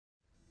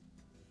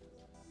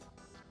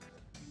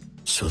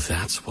So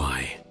that's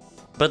why.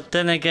 But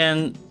then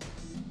again,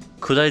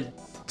 could I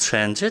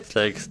change it?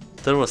 Like,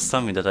 there was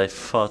something that I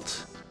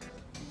thought...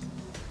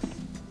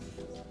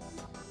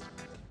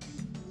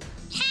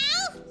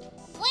 Hal?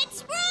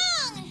 What's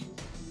wrong?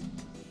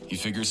 You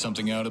figure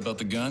something out about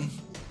the gun?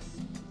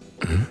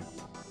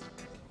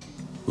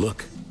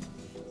 Look.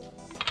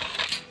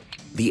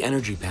 The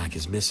energy pack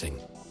is missing.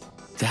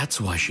 That's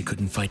why she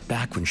couldn't fight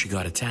back when she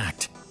got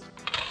attacked.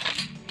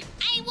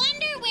 I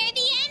wonder where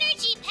the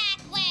energy pack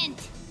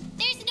went.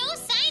 There's no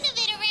sign of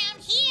it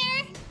around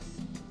here.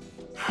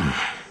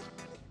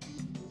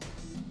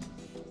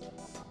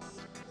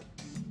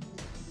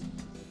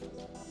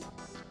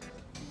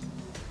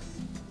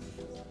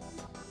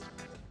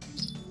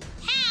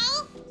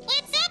 Hal,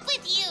 what's up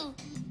with you?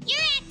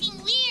 You're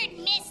acting weird,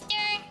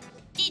 mister.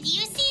 Did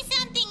you see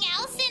something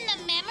else in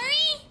the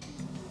memory?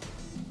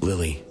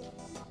 Lily.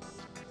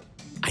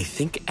 I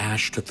think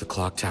Ash took the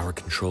clock tower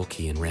control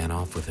key and ran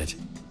off with it.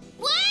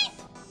 What?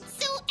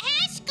 So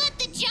Ash got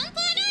the jump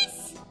on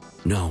us?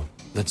 No,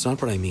 that's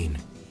not what I mean.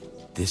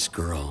 This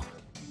girl.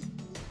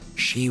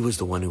 She was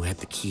the one who had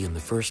the key in the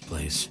first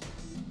place.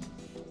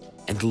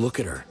 And look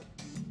at her.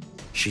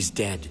 She's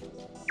dead.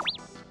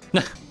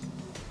 Wait,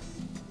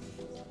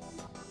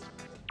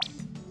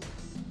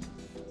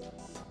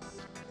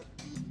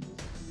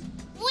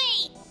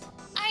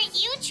 are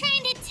you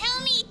trying to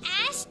tell me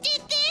Ash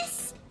did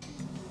this?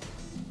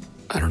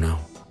 I don't know.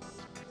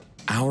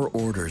 Our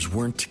orders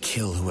weren't to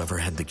kill whoever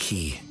had the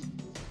key.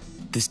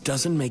 This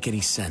doesn't make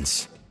any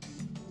sense.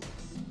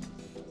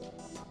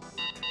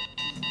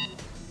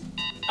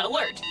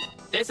 Alert!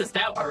 This is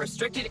now a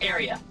restricted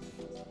area.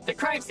 The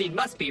crime scene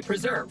must be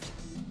preserved.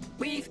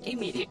 Leave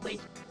immediately.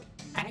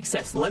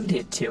 Access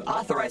limited to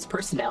authorized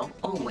personnel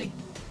only.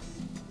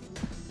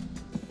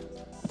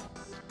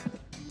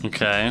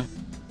 Okay.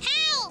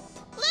 Hal,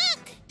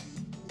 look!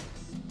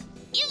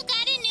 You've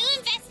got a new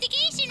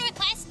investigation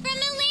request from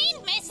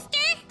Elaine, mister.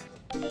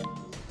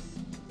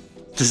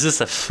 This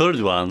is a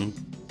third one.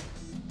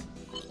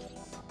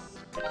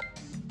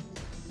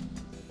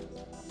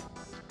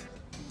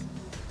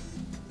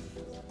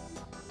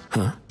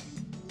 Huh?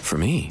 For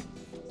me?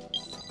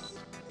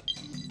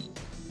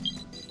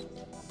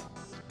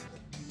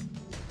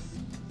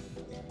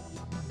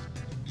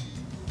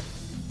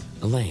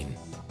 Elaine.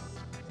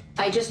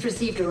 I just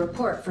received a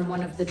report from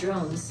one of the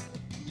drones.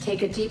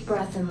 Take a deep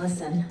breath and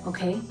listen,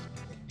 okay?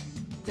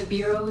 The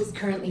Bureau is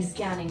currently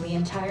scanning the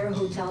entire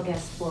hotel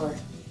guest floor.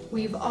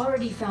 We've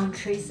already found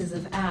traces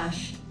of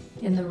Ash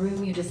in the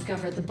room you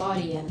discovered the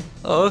body in,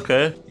 Oh,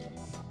 okay.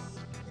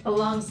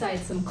 alongside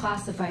some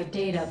classified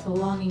data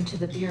belonging to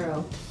the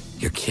Bureau.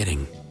 You're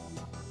kidding.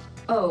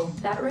 Oh,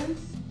 that room?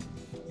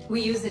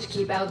 We use it to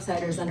keep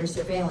outsiders under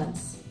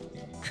surveillance.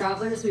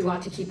 Travelers we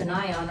want to keep an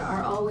eye on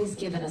are always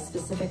given a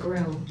specific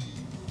room.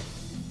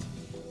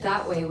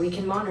 That way we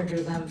can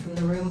monitor them from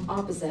the room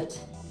opposite.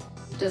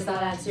 Does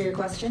that answer your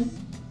question?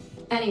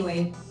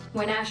 Anyway,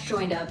 when Ash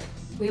joined up,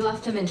 we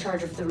left him in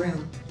charge of the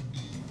room.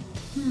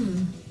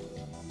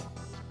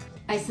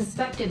 I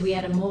suspected we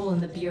had a mole in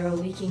the Bureau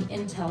leaking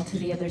intel to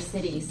the other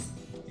cities.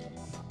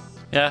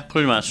 Yeah,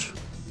 pretty much.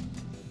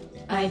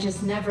 I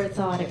just never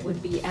thought it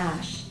would be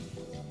Ash.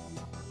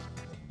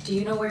 Do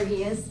you know where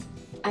he is?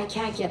 I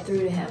can't get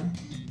through to him.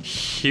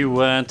 He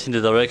went in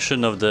the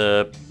direction of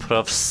the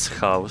prof's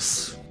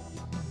house.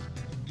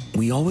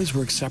 We always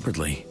work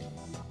separately.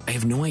 I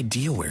have no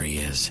idea where he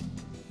is.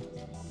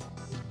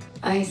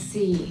 I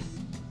see.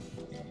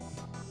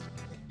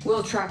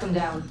 We'll track him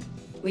down.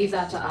 Leave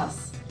that to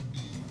us.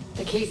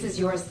 The case is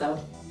yours,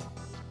 though.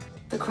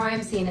 The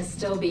crime scene is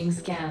still being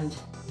scanned.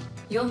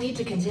 You'll need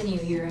to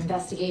continue your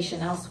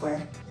investigation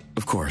elsewhere.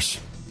 Of course.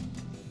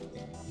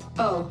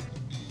 Oh,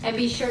 and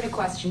be sure to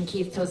question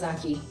Keith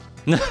Tozaki.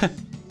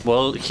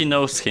 Well, he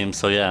knows him,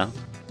 so yeah.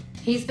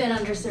 He's been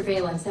under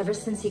surveillance ever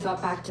since he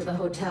got back to the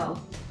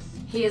hotel.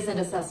 He isn't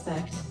a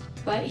suspect,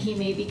 but he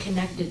may be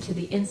connected to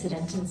the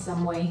incident in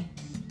some way.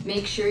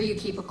 Make sure you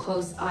keep a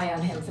close eye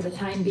on him for the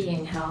time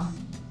being, Hal.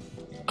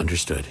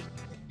 Understood.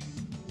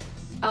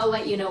 I'll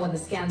let you know when the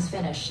scan's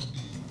finished.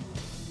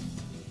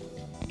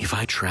 If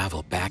I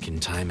travel back in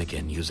time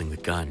again using the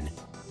gun,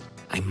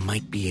 I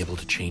might be able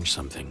to change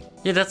something.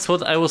 Yeah, that's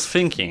what I was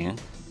thinking.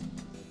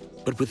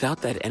 But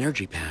without that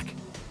energy pack,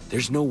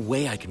 there's no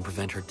way I can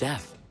prevent her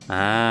death.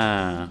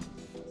 Ah.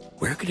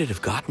 Where could it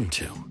have gotten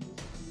to?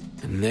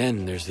 And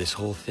then there's this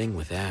whole thing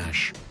with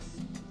Ash.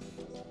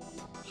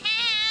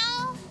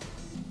 Hal?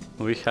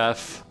 We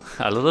have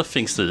a lot of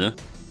things to do.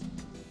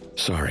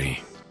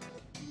 Sorry.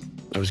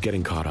 I was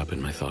getting caught up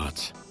in my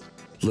thoughts.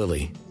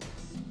 Lily,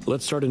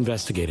 let's start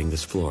investigating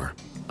this floor.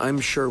 I'm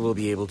sure we'll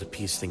be able to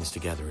piece things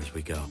together as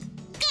we go.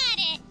 Got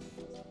it!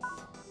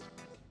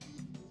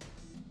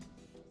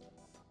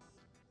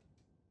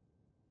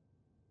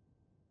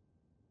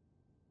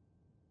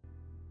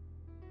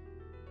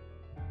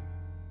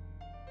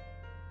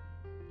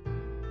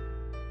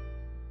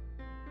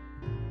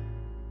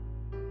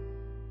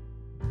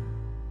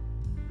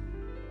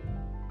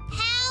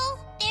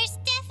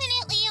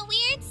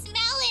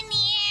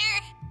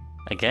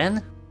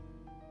 Again?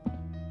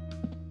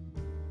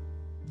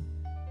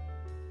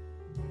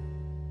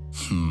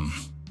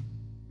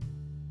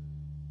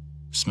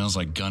 Smells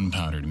like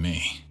gunpowder to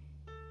me.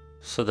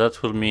 So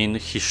that will mean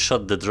he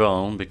shot the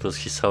drone because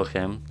he saw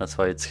him. That's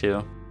why it's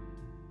here.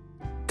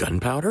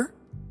 Gunpowder?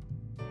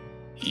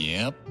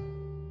 Yep.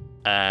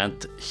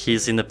 And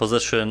he's in the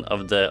possession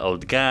of the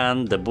old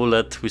gun, the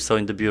bullet we saw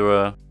in the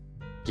bureau.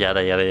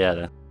 Yada yada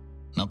yada.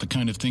 Not the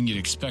kind of thing you'd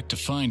expect to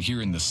find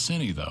here in the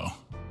city, though.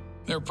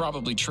 There are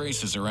probably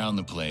traces around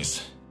the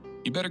place.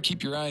 You better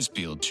keep your eyes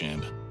peeled,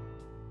 champ.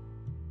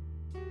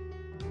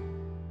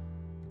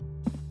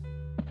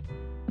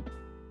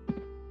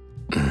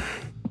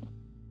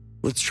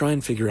 Let's try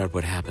and figure out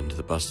what happened to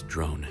the busted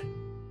drone.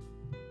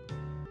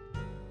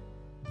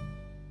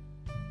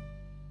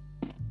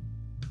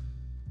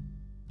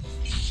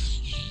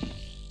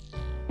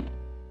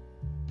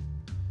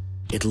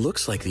 It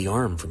looks like the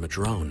arm from a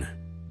drone.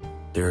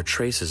 There are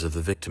traces of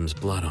the victim's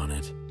blood on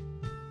it.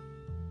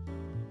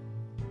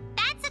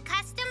 That's a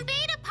custom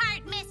beta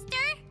part, mister.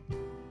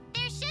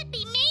 There should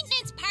be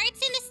maintenance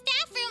parts in the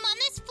staff room on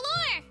this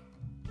floor.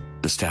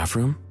 The staff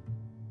room?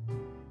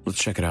 Let's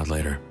check it out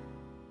later.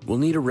 We'll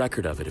need a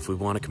record of it if we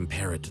want to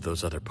compare it to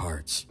those other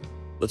parts.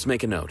 Let's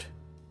make a note.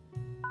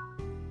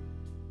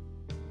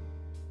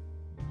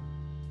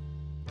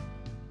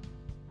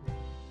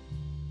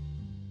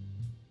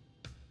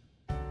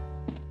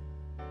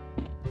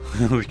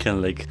 We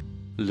can like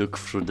look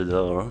through the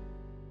door.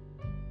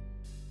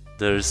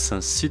 There's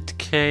some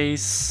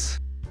suitcase,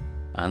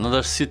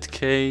 another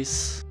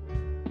suitcase.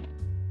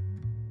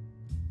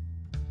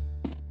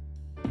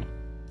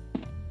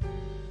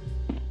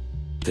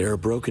 There are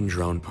broken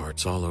drone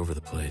parts all over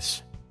the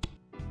place.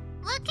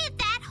 Look at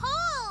that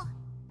hole.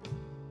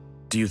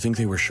 Do you think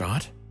they were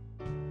shot?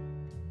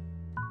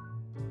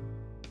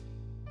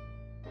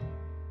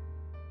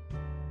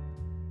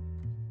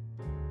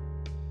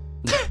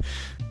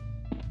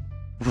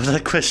 What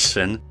a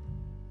question.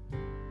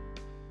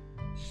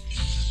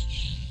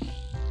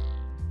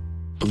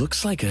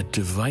 Looks like a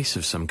device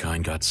of some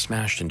kind got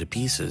smashed into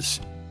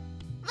pieces.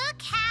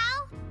 Look,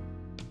 Hal.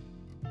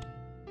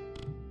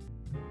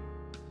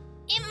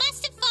 It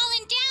must have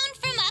fallen down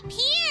from up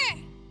here.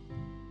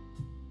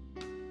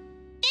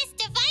 This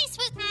device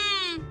was...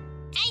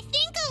 I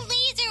think a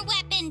laser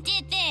weapon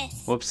did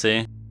this.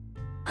 Whoopsie.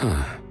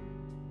 Huh.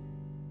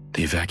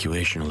 The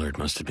evacuation alert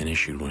must have been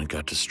issued when it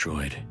got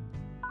destroyed.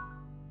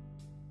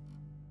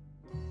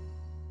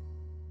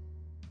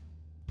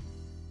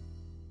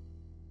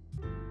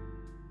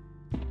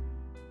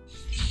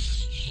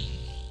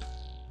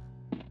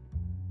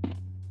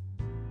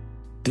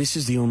 This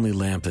is the only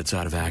lamp that's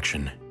out of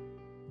action.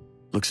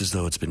 Looks as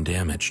though it's been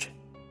damaged.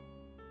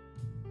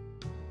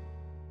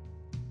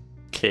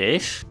 Okay.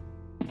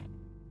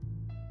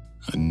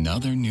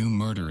 Another new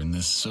murder in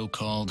this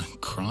so-called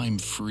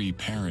crime-free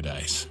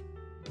paradise.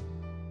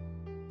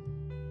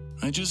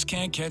 I just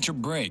can't catch a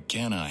break,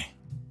 can I?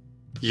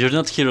 You're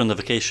not here on a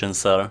vacation,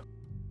 sir.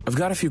 I've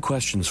got a few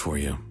questions for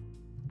you.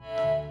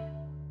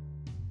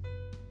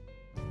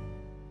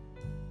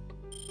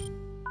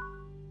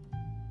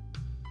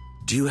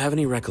 Do you have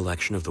any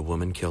recollection of the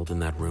woman killed in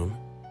that room?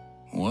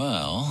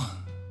 Well,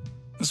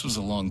 this was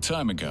a long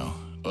time ago,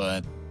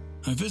 but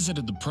I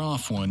visited the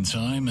prof one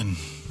time and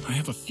I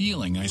have a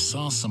feeling I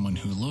saw someone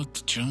who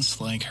looked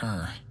just like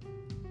her.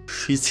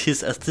 She's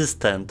his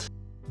assistant.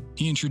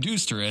 He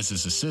introduced her as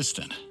his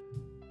assistant.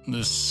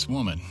 This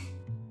woman.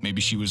 Maybe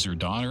she was her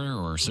daughter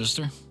or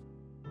sister?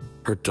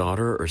 Her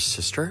daughter or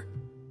sister?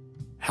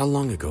 How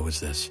long ago was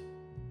this?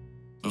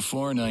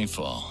 Before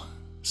nightfall,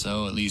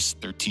 so at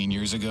least 13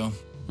 years ago.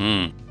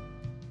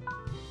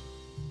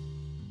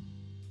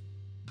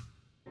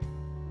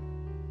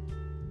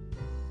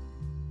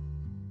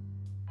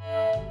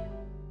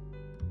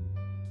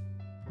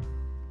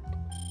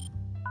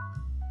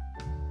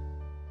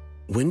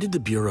 When did the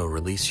Bureau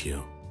release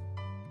you?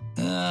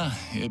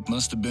 It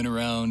must have been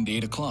around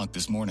 8 o'clock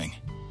this morning.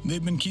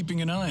 They've been keeping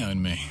an eye on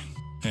me,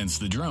 hence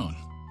the drone.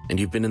 And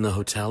you've been in the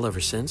hotel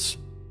ever since?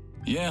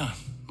 Yeah,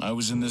 I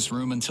was in this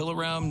room until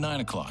around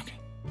 9 o'clock.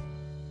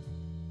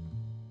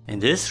 In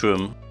this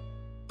room?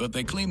 But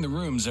they clean the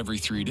rooms every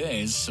 3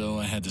 days, so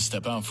I had to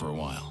step out for a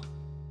while.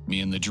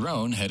 Me and the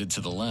drone headed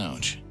to the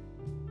lounge.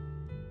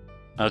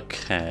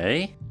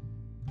 Okay.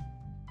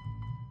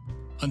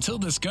 Until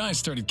this guy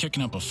started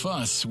kicking up a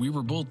fuss, we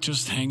were both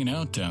just hanging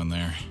out down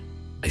there.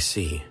 I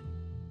see.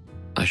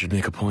 I should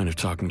make a point of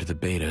talking to the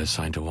beta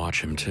assigned to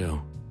watch him,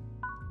 too.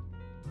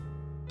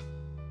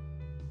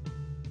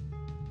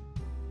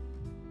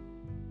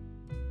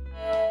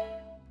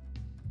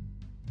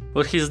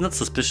 Well, he's not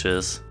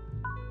suspicious.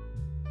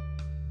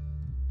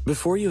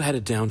 Before you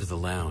headed down to the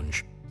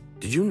lounge,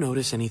 did you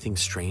notice anything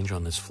strange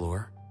on this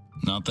floor?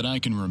 Not that I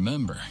can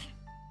remember.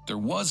 There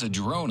was a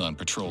drone on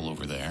patrol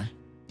over there.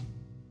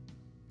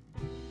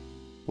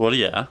 Well,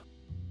 yeah.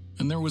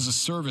 And there was a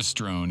service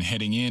drone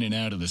heading in and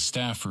out of the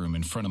staff room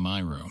in front of my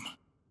room.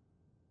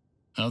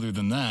 Other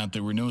than that,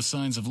 there were no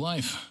signs of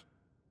life.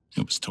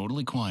 It was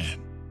totally quiet.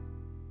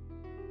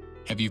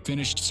 Have you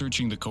finished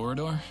searching the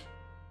corridor?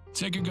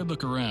 Take a good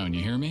look around,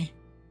 you hear me?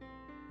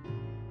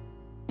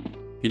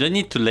 You don't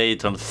need to lay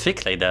it on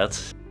thick like that.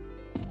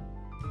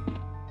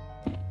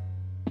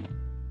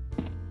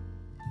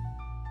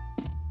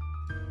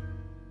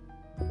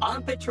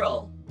 on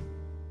patrol.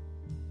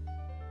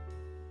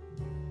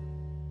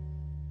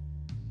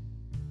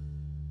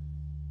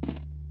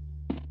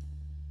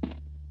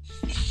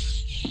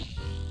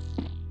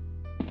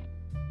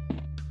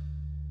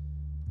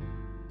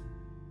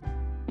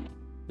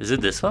 Is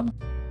it this one?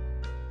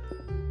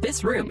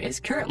 This room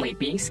is currently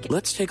being scanned.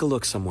 Let's take a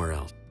look somewhere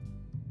else.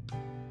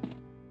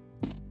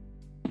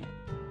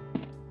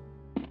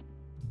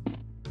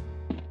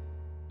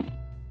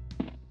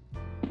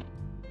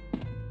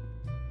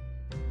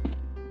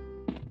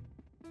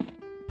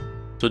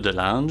 To the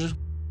lounge?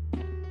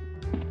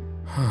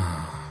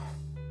 Al,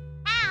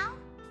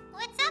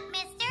 what's up,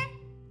 mister?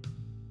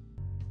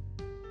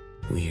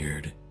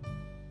 Weird.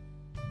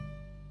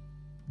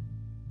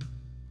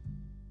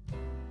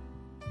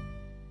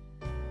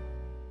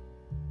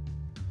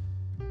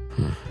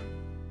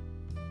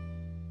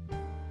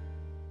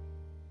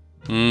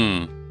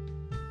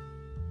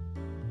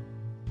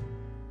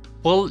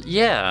 Well,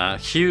 yeah,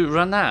 he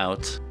ran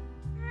out.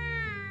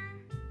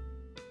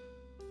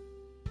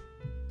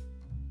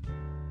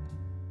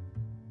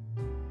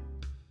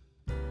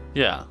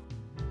 Yeah.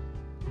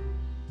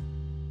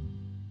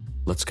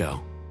 Let's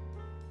go.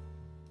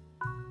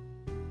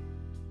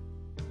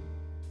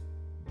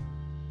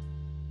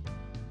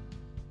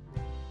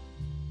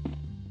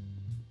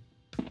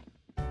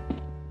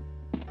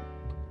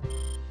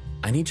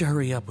 I need to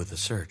hurry up with the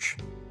search.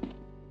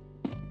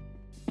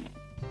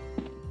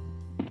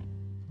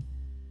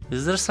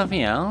 Is there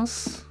something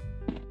else?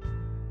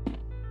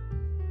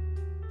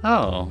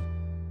 Oh.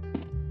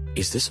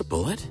 Is this a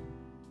bullet?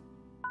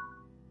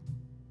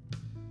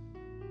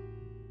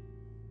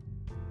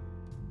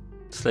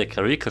 It's like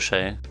a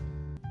ricochet.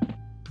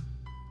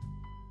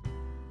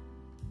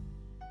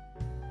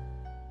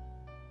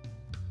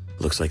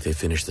 Looks like they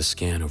finished the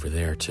scan over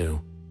there,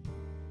 too.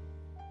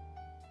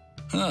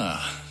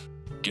 Ah,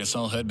 guess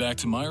I'll head back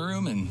to my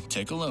room and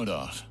take a load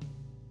off.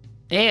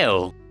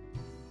 Ew.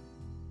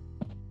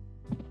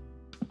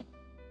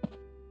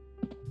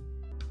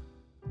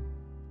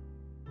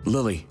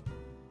 Lily,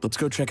 let's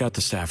go check out the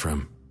staff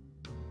room.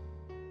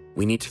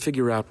 We need to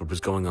figure out what was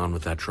going on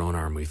with that drone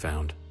arm we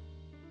found.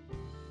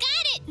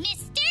 Got it,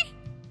 mister!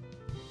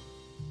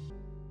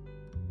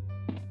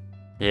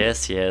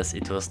 Yes, yes,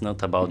 it was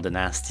not about the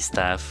nasty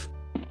stuff.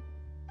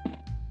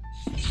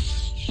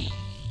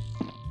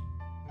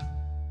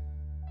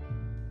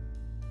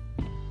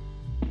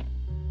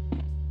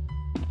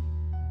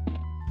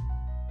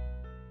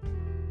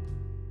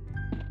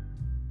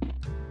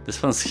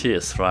 This one's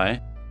his,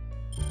 right?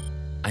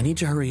 I need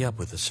to hurry up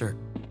with the search.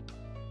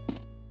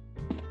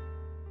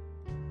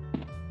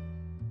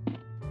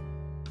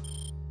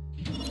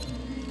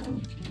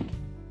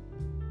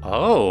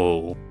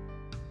 Oh.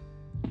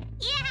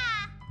 Yeah!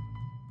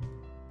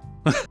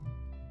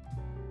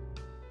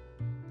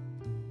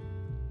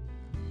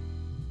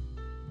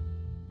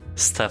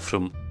 Staff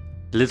room.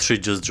 Literally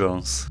just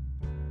drones.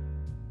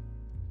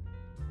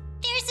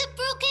 There's a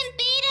broken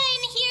beta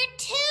in here,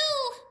 too!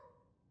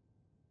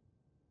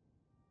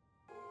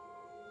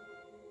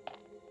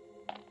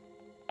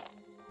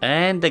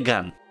 And the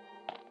gun.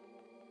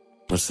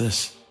 What's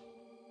this?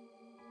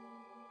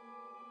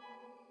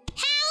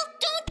 Hal,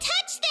 don't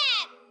touch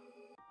that!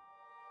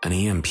 An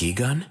EMP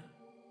gun?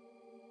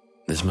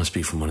 This must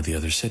be from one of the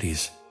other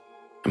cities.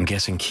 I'm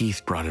guessing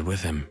Keith brought it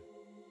with him.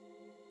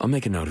 I'll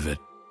make a note of it.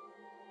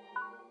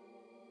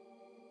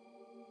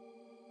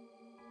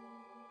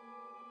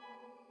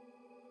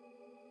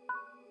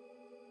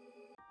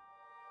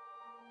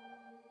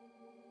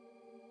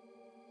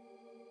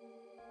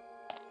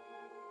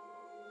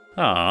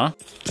 Ah.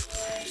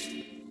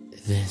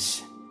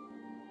 This.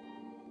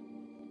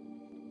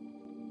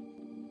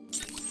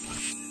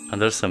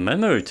 And there's a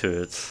memory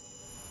to it.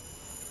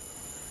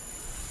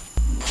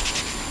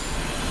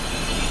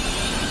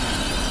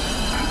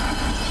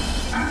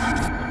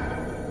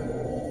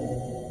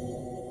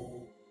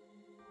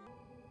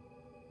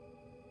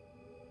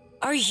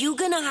 Are you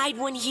gonna hide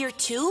one here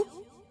too?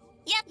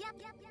 Yep.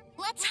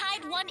 Let's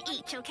hide one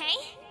each, okay?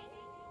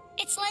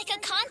 It's like a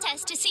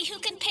contest to see who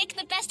can pick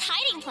the best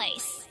hiding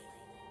place.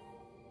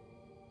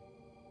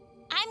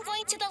 I'm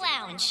going to the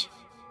lounge.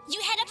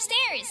 You head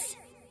upstairs.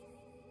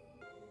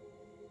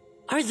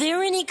 Are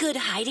there any good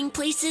hiding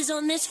places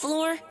on this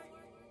floor?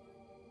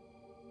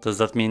 Does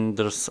that mean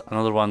there's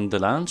another one in the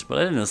lounge? But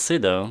I didn't see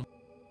though.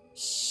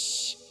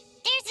 Shh!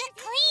 There's a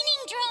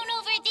cleaning drone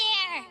over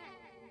there!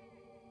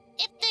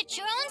 If the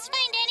drones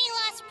find any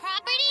lost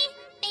property,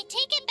 they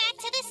take it back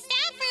to the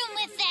staff room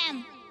with them.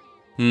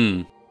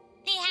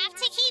 They have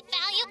to keep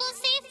valuables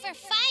safe for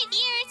 5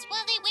 years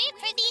while they wait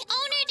for the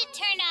owner to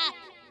turn up.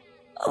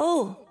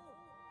 Oh,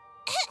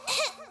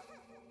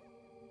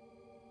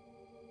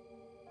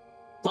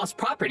 Lost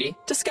property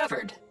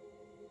discovered.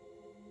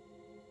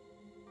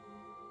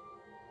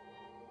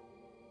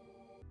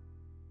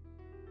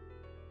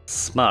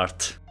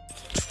 Smart.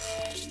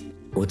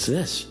 What's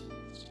this?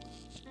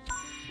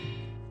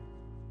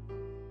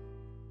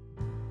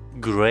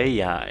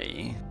 Grey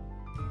eye.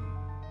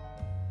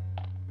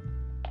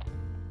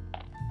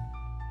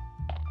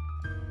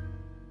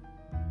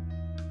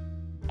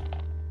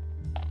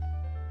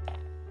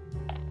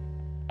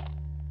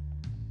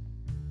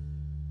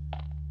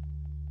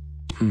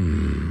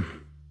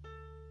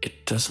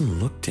 It doesn't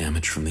look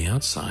damaged from the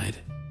outside.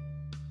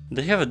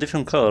 They have a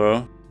different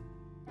color.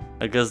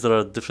 I guess they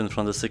are different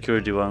from the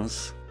security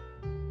ones.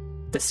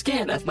 The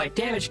scan of my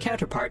damaged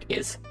counterpart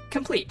is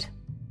complete.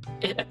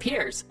 It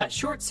appears a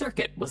short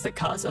circuit was the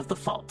cause of the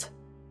fault.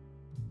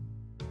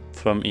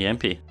 From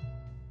EMP.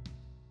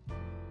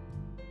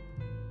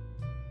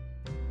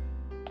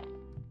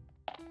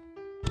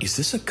 Is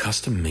this a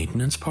custom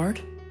maintenance part?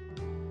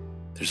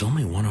 There's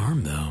only one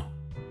arm, though.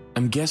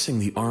 I'm guessing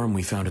the arm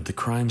we found at the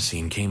crime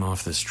scene came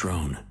off this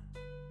drone.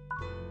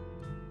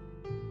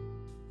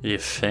 You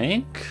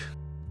think?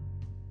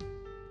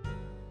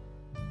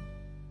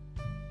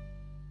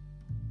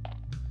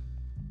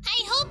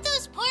 I hope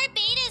those poor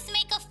betas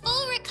make a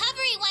full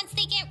recovery once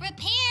they get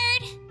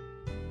repaired.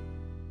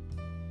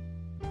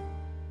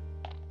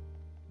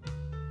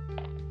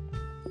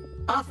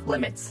 Off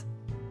limits.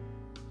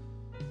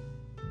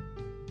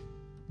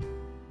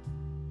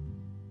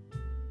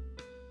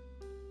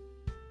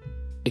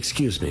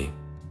 Excuse me.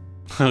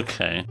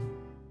 Okay.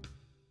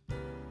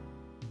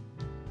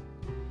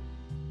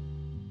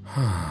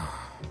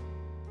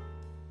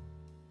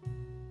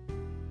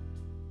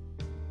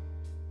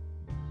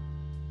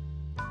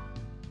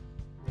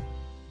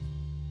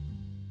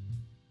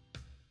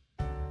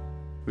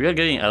 We are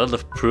getting a lot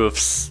of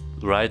proofs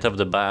right off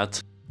the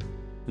bat.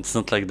 It's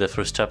not like the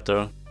first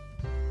chapter.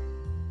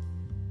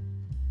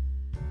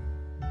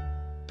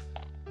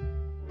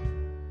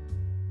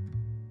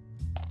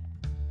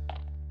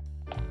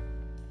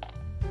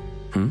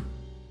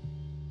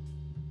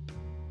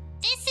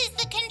 This is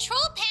the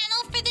control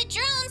panel for the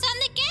drones on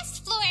the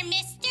guest floor,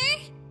 mister.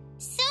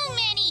 So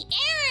many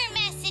error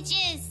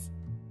messages.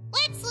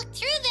 Let's look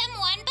through them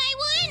one by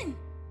one.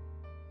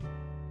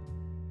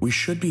 We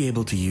should be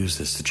able to use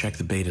this to check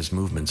the beta's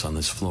movements on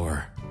this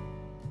floor.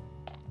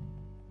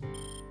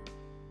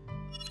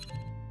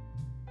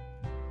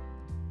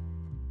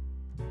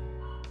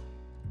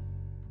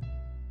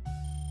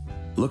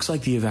 Looks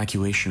like the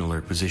evacuation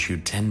alert was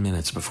issued 10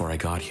 minutes before I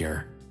got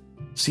here.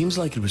 Seems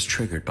like it was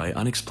triggered by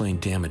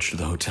unexplained damage to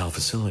the hotel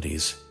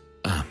facilities.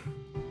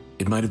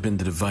 It might have been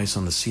the device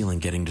on the ceiling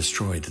getting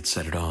destroyed that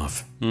set it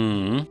off.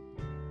 Hal,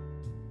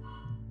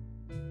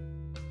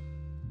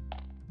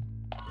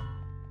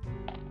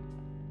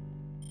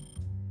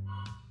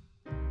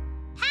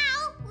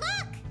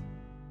 look!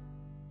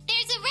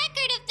 There's a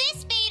record of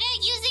this beta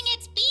using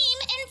its beam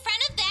in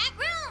front of that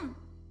room.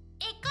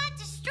 It got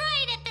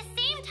destroyed at the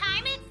same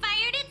time it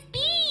fired its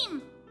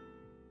beam.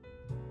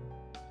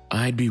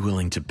 I'd be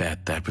willing to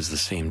bet that was the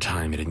same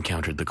time it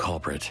encountered the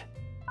culprit.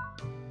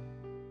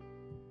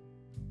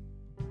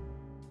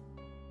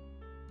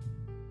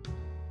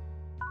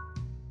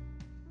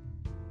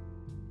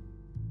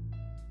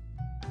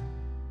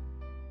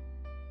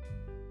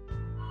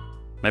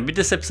 Maybe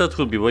this episode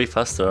will be way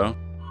faster.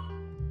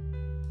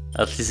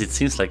 At least it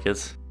seems like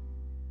it.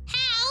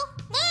 Hal,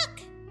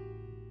 look!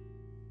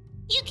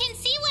 You can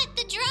see what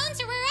the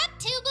drones were up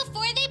to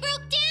before they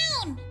broke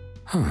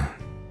down.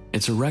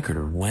 It's a record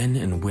of when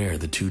and where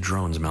the two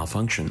drones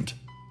malfunctioned.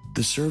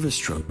 The service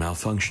drone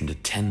malfunctioned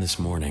at 10 this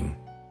morning.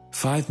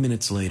 5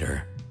 minutes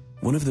later,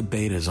 one of the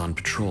betas on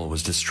patrol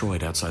was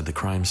destroyed outside the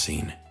crime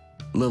scene.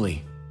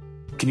 Lily,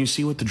 can you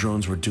see what the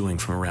drones were doing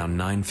from around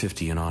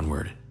 9:50 and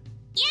onward?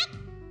 Yep.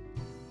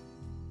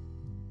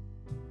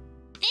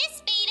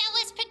 This beta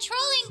was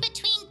patrolling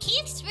between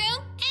Keith's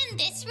room and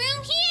this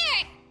room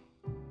here.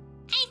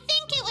 I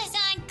think it was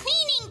on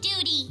cleaning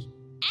duty.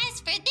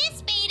 As for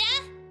this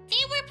beta,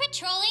 they were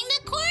patrolling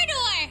the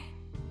corridor.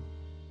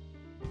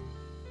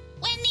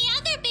 When the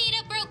other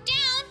beta broke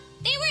down,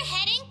 they were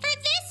heading for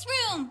this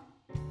room.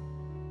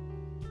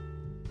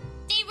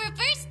 They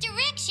reversed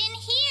direction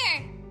here,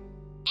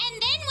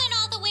 and then went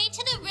all the way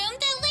to the room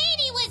the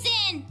lady was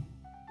in.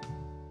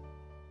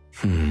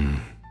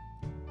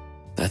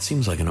 That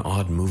seems like an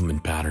odd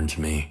movement pattern to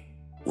me.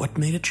 What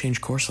made it change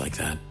course like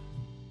that?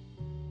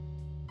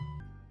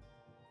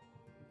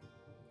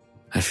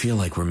 I feel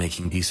like we're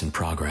making decent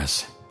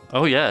progress.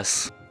 Oh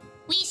yes.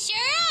 We sure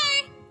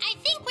are. I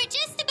think we're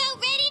just about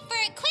ready for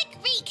a quick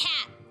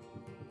recap.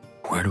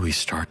 Where do we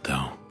start,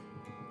 though?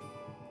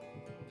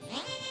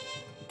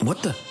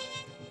 What the?